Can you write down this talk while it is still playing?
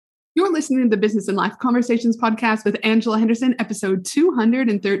You're listening to the Business and Life Conversations podcast with Angela Henderson, episode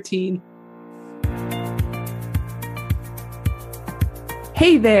 213.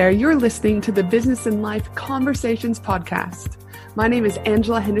 Hey there, you're listening to the Business and Life Conversations podcast. My name is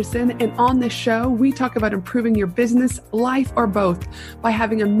Angela Henderson, and on this show, we talk about improving your business, life, or both by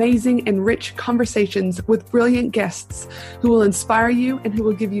having amazing and rich conversations with brilliant guests who will inspire you and who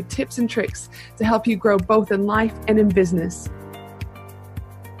will give you tips and tricks to help you grow both in life and in business.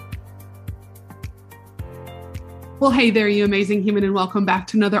 Well, hey there, you amazing human, and welcome back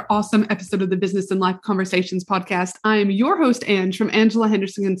to another awesome episode of the Business and Life Conversations podcast. I am your host, Ange, from Angela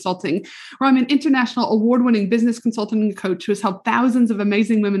Henderson Consulting, where I'm an international award-winning business consultant and coach who has helped thousands of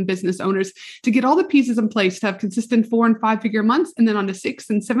amazing women business owners to get all the pieces in place to have consistent 4- and 5-figure months and then on to 6-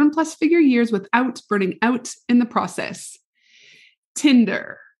 and 7+ figure years without burning out in the process.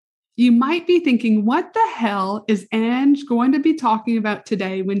 Tinder. You might be thinking, what the hell is Ange going to be talking about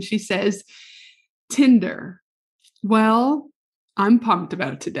today when she says Tinder? Well, I'm pumped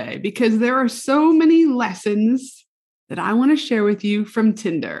about today because there are so many lessons that I want to share with you from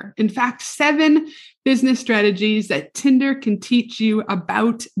Tinder. In fact, 7 business strategies that Tinder can teach you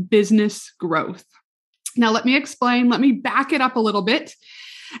about business growth. Now, let me explain. Let me back it up a little bit.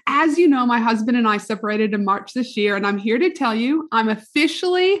 As you know, my husband and I separated in March this year, and I'm here to tell you I'm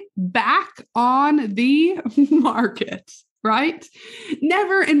officially back on the market. Right?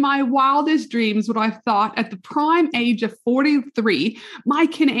 Never in my wildest dreams would I have thought at the prime age of 43, my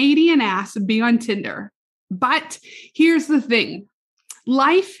Canadian ass would be on Tinder. But here's the thing.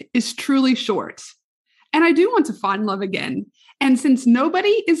 Life is truly short. And I do want to find love again. And since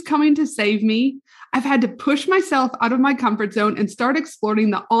nobody is coming to save me, I've had to push myself out of my comfort zone and start exploring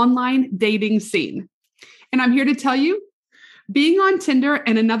the online dating scene. And I'm here to tell you, being on Tinder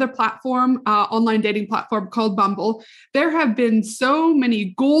and another platform, online dating platform called Bumble, there have been so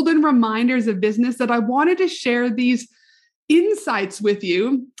many golden reminders of business that I wanted to share these insights with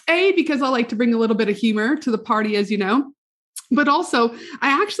you. A, because I like to bring a little bit of humor to the party, as you know. But also,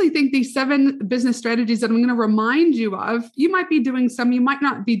 I actually think these 7 business strategies that I'm going to remind you of, you might be doing some, you might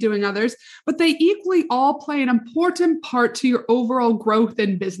not be doing others, but they equally all play an important part to your overall growth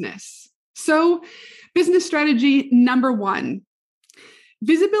in business. So, business strategy number 1,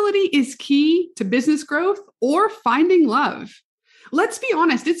 visibility is key to business growth or finding love. Let's be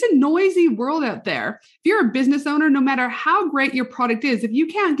honest, it's a noisy world out there. If you're a business owner, no matter how great your product is, if you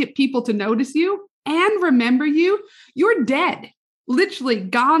can't get people to notice you and remember you, you're dead. Literally,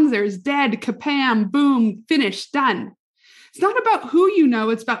 gonzers, dead, kapam, boom, finished, done. It's not about who you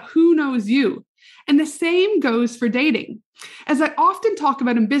know, it's about who knows you. And the same goes for dating. As I often talk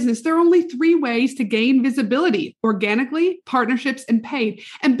about in business, there are only 3 ways to gain visibility: organically, partnerships, and paid.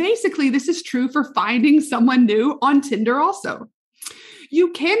 And basically, this is true for finding someone new on Tinder also.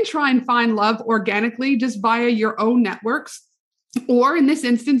 You can try and find love organically just via your own networks. Or in this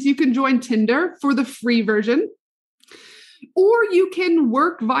instance, you can join Tinder for the free version. Or you can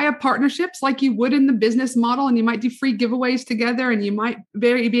work via partnerships like you would in the business model, and you might do free giveaways together, and you might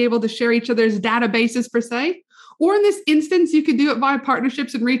be able to share each other's databases per se. Or in this instance, you could do it via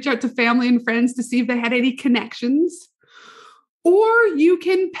partnerships and reach out to family and friends to see if they had any connections. Or you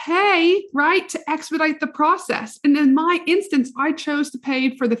can pay, right, to expedite the process. And in my instance, I chose to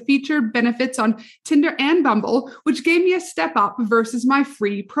pay for the featured benefits on Tinder and Bumble, which gave me a step up versus my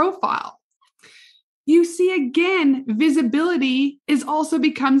free profile. You see, again, visibility also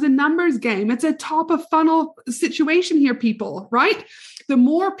becomes a numbers game. It's a top of funnel situation here, people, right? The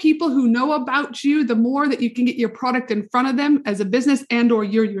more people who know about you, the more that you can get your product in front of them as a business and or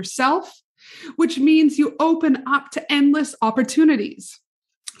you're yourself, which means you open up to endless opportunities.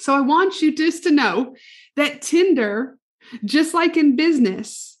 So I want you just to know that Tinder, just like in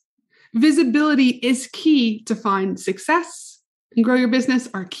business, visibility is key to find success and grow your business,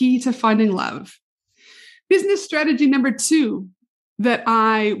 are key to finding love. Business strategy number 2 that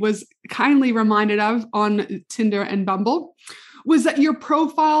I was kindly reminded of on Tinder and Bumble was that your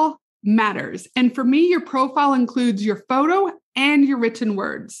profile matters. And for me, your profile includes your photo and your written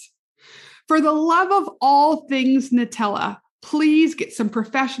words. For the love of all things Nutella, please get some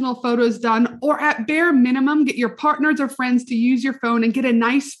professional photos done, or at bare minimum, get your partners or friends to use your phone and get a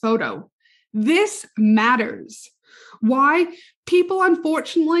nice photo. This matters. Why? People,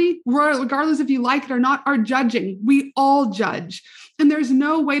 unfortunately, regardless if you like it or not, are judging. We all judge. And there's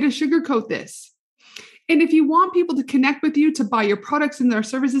no way to sugarcoat this. And if you want people to connect with you, to buy your products and their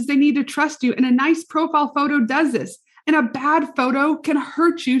services, they need to trust you. And a nice profile photo does this. And a bad photo can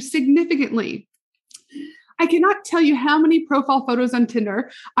hurt you significantly. I cannot tell you how many profile photos on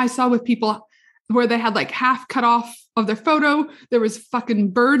Tinder I saw with people where they had like half cut off of their photo, there was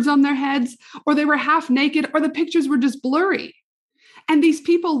fucking birds on their heads, or they were half naked, or the pictures were just blurry. And these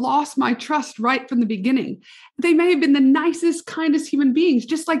people lost my trust right from the beginning. They may have been the nicest, kindest human beings.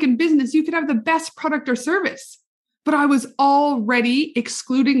 Just like in business, you could have the best product or service, but I was already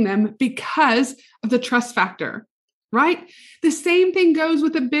excluding them because of the trust factor, right? The same thing goes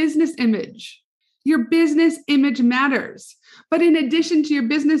with a business image. Your business image matters. But in addition to your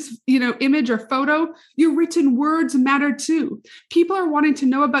business, image or photo, your written words matter too. People are wanting to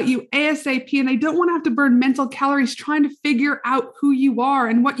know about you ASAP, and they don't want to have to burn mental calories trying to figure out who you are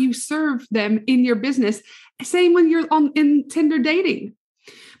and what you serve them in your business. Same when you're in Tinder dating.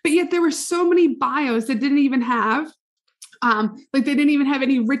 But yet there were so many bios that didn't even have, they didn't even have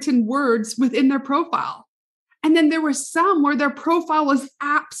any written words within their profile. And then there were some where their profile was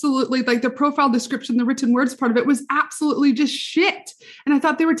absolutely, like their profile description, the written words part of it was absolutely just shit. And I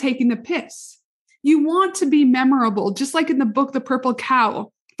thought they were taking the piss. You want to be memorable, just like in the book, The Purple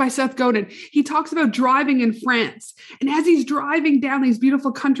Cow by Seth Godin. He talks about driving in France. And as he's driving down these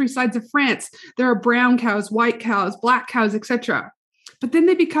beautiful countrysides of France, there are brown cows, white cows, black cows, etc. But then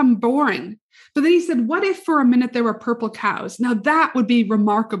they become boring. But then he said, what if for a minute there were purple cows? Now that would be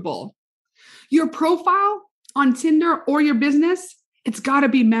remarkable. Your profile on Tinder or your business, it's got to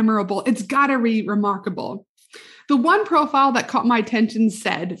be memorable. It's got to be remarkable. The one profile that caught my attention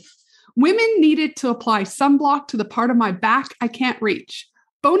said, women needed to apply sunblock to the part of my back I can't reach.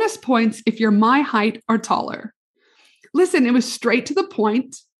 Bonus points if you're my height or taller. Listen, it was straight to the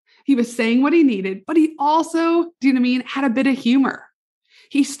point. He was saying what he needed, but he also, had a bit of humor.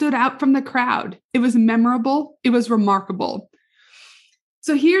 He stood out from the crowd. It was memorable. It was remarkable.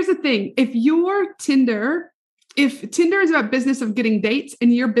 So here's the thing. If Tinder is about business of getting dates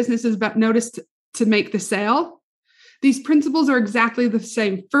and your business is about notice to make the sale, these principles are exactly the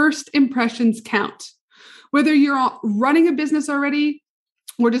same. First impressions count. Whether you're running a business already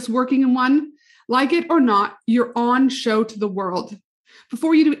or just working in one, like it or not, you're on show to the world.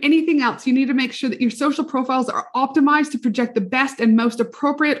 Before you do anything else, you need to make sure that your social profiles are optimized to project the best and most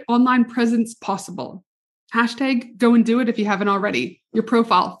appropriate online presence possible. Hashtag go and do it if you haven't already. Your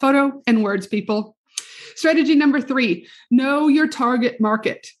profile, photo, and words, people. Strategy number 3, know your target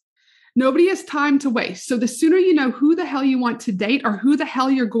market. Nobody has time to waste. So the sooner you know who the hell you want to date or who the hell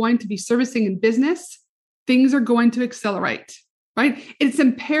you're going to be servicing in business, things are going to accelerate, right? It's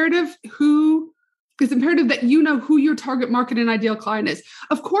imperative that you know who your target market and ideal client is.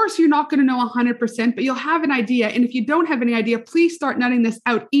 Of course, you're not going to know 100%, but you'll have an idea. And if you don't have any idea, please start nutting this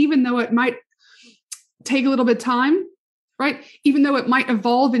out, even though it might take a little bit of time. Right? Even though it might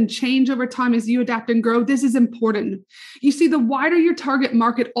evolve and change over time as you adapt and grow, this is important. You see, the wider your target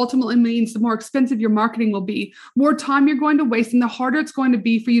market ultimately means the more expensive your marketing will be, more time you're going to waste, and the harder it's going to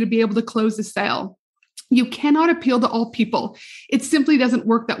be for you to be able to close the sale. You cannot appeal to all people. It simply doesn't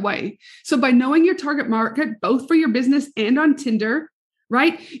work that way. So by knowing your target market, both for your business and on Tinder,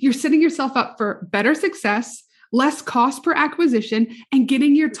 right, you're setting yourself up for better success, less cost per acquisition, and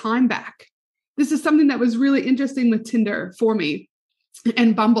getting your time back. This is something that was really interesting with Tinder for me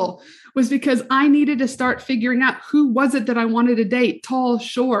and Bumble, was because I needed to start figuring out who was it that I wanted to date: tall,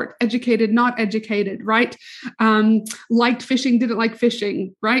 short, educated, not educated, right? Liked fishing, didn't like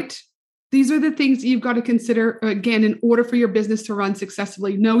fishing, right? These are the things you've got to consider, again, in order for your business to run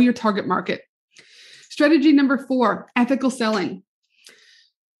successfully. Know your target market. Strategy number 4, ethical selling.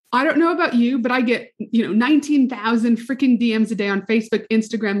 I don't know about you, but I get, 19,000 freaking DMs a day on Facebook,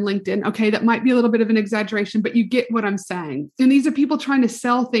 Instagram, LinkedIn. Okay, that might be a little bit of an exaggeration, but you get what I'm saying. And these are people trying to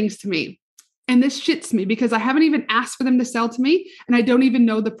sell things to me. And this shits me because I haven't even asked for them to sell to me, and I don't even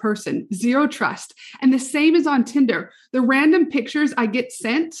know the person. Zero trust. And the same is on Tinder. The random pictures I get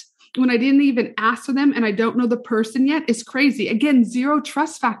sent when I didn't even ask for them and I don't know the person yet is crazy. Again, zero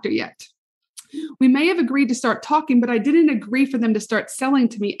trust factor yet. We may have agreed to start talking, but I didn't agree for them to start selling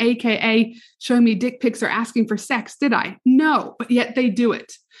to me, AKA showing me dick pics or asking for sex, did I? No, but yet they do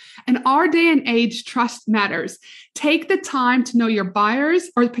it. In our day and age, trust matters. Take the time to know your buyers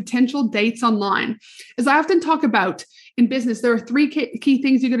or potential dates online. As I often talk about in business, there are 3 key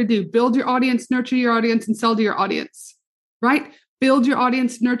things you got to do: build your audience, nurture your audience, and sell to your audience, right? Build your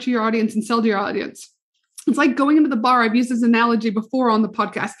audience, nurture your audience, and sell to your audience. It's like going into the bar. I've used this analogy before on the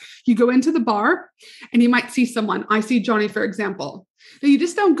podcast. You go into the bar and you might see someone. I see Johnny, for example. Now, you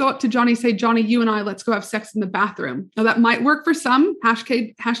just don't go up to Johnny and say, Johnny, you and I, let's go have sex in the bathroom. Now, that might work for some,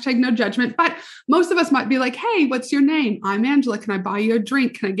 hashtag no judgment, but most of us might be like, hey, what's your name? I'm Angela. Can I buy you a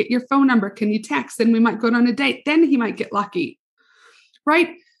drink? Can I get your phone number? Can you text? Then we might go on a date. Then he might get lucky,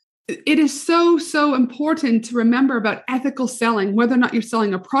 right? It is so, so important to remember about ethical selling, whether or not you're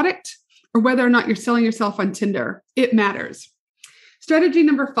selling a product, or whether or not you're selling yourself on Tinder. It matters. Strategy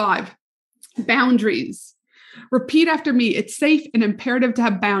number 5, boundaries. Repeat after me. It's safe and imperative to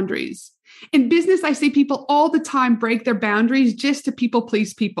have boundaries. In business, I see people all the time break their boundaries just to people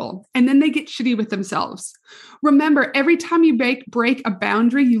please people, and then they get shitty with themselves. Remember, every time you break a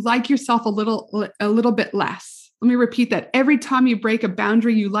boundary, you like yourself a little bit less. Let me repeat that. Every time you break a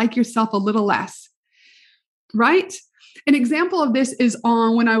boundary, you like yourself a little less, right? An example of this is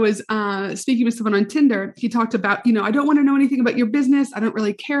when I was speaking with someone on Tinder. He talked about, I don't want to know anything about your business. I don't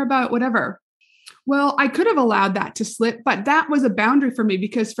really care about it, whatever. Well, I could have allowed that to slip, but that was a boundary for me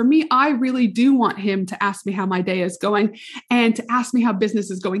because for me, I really do want him to ask me how my day is going and to ask me how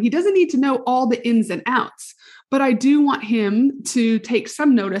business is going. He doesn't need to know all the ins and outs, but I do want him to take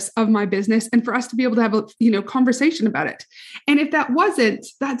some notice of my business and for us to be able to have a conversation about it. And if that wasn't,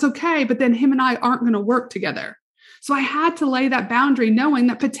 that's okay. But then him and I aren't going to work together. So I had to lay that boundary knowing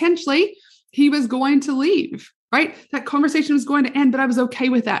that potentially he was going to leave, right? That conversation was going to end, but I was okay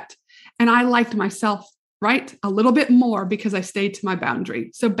with that. And I liked myself, right? A little bit more because I stayed to my boundary.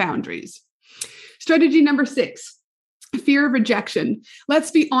 So boundaries. Strategy number 6, fear of rejection.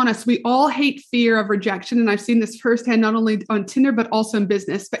 Let's be honest. We all hate fear of rejection. And I've seen this firsthand, not only on Tinder, but also in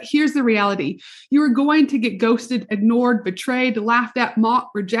business. But here's the reality. You are going to get ghosted, ignored, betrayed, laughed at,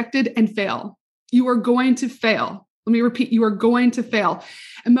 mocked, rejected, and fail. You are going to fail. Let me repeat, you are going to fail.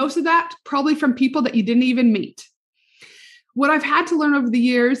 And most of that probably from people that you didn't even meet. What I've had to learn over the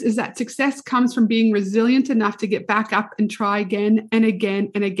years is that success comes from being resilient enough to get back up and try again and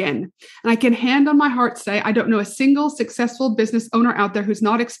again and again. And I can hand on my heart say, I don't know a single successful business owner out there who's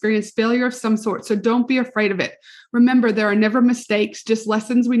not experienced failure of some sort. So don't be afraid of it. Remember, there are never mistakes, just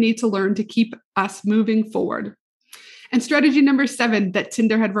lessons we need to learn to keep us moving forward. And strategy number 7 that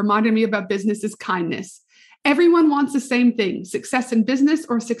Tinder had reminded me about business is kindness. Everyone wants the same thing, success in business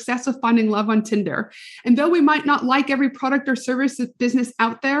or success with finding love on Tinder. And though we might not like every product or service business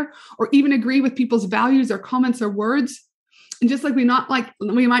out there, or even agree with people's values or comments or words, and just like we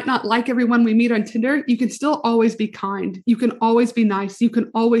might not like everyone we meet on Tinder, you can still always be kind. You can always be nice. You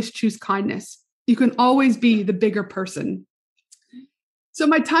can always choose kindness. You can always be the bigger person. So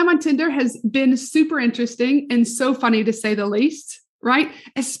my time on Tinder has been super interesting and so funny to say the least. Right?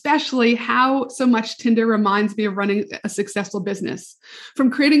 Especially how so much Tinder reminds me of running a successful business.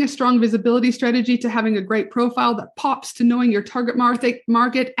 From creating a strong visibility strategy to having a great profile that pops to knowing your target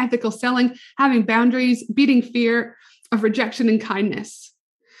market, ethical selling, having boundaries, beating fear of rejection and kindness.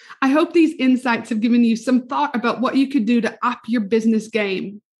 I hope these insights have given you some thought about what you could do to up your business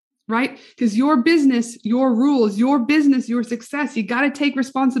game, right? Because your business, your rules, your business, your success, you got to take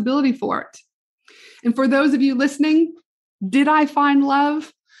responsibility for it. And for those of you listening, did I find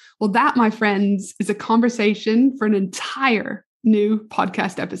love? Well, that, my friends, is a conversation for an entire new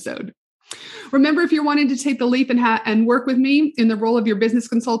podcast episode. Remember, if you're wanting to take the leap and work with me in the role of your business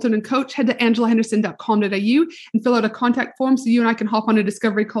consultant and coach, head to angelahenderson.com.au and fill out a contact form so you and I can hop on a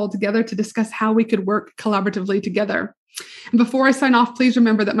discovery call together to discuss how we could work collaboratively together. And before I sign off, please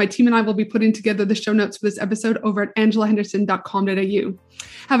remember that my team and I will be putting together the show notes for this episode over at angelahenderson.com.au.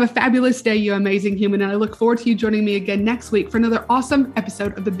 Have a fabulous day, you amazing human, and I look forward to you joining me again next week for another awesome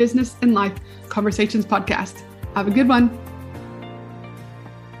episode of the Business and Life Conversations podcast. Have a good one.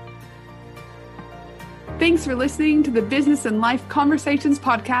 Thanks for listening to the Business and Life Conversations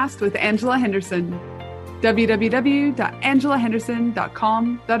podcast with Angela Henderson.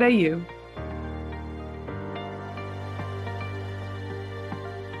 www.angelahenderson.com.au